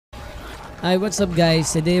Hi, what's up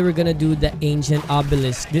guys? Today we're gonna do the Ancient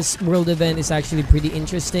Obelisk. This world event is actually pretty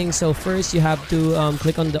interesting. So first you have to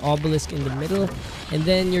click on the obelisk in the middle, and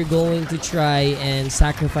then you're going to try and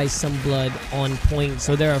sacrifice some blood on points.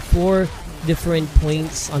 So there are 4 different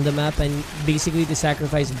points on the map, and basically to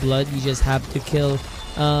sacrifice blood you just have to kill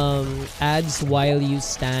ads while you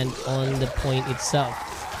stand on the point itself.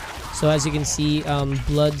 So as you can see,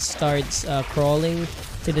 blood starts crawling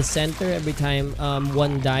to the center every time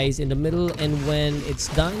one dies in the middle, and when it's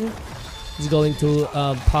done, it's going to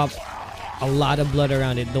pop a lot of blood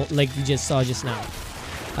around it, don't like you just saw just now.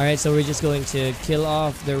 Alright, so we're just going to kill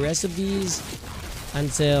off the rest of these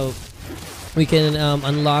until we can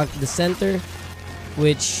unlock the center,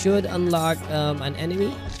 which should unlock an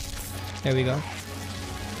enemy. There we go.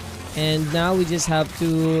 And now we just have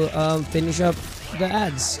to finish up the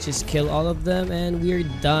ads. Just kill all of them and we're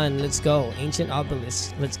done. Let's go. Ancient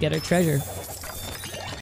Obelisk. Let's get our treasure.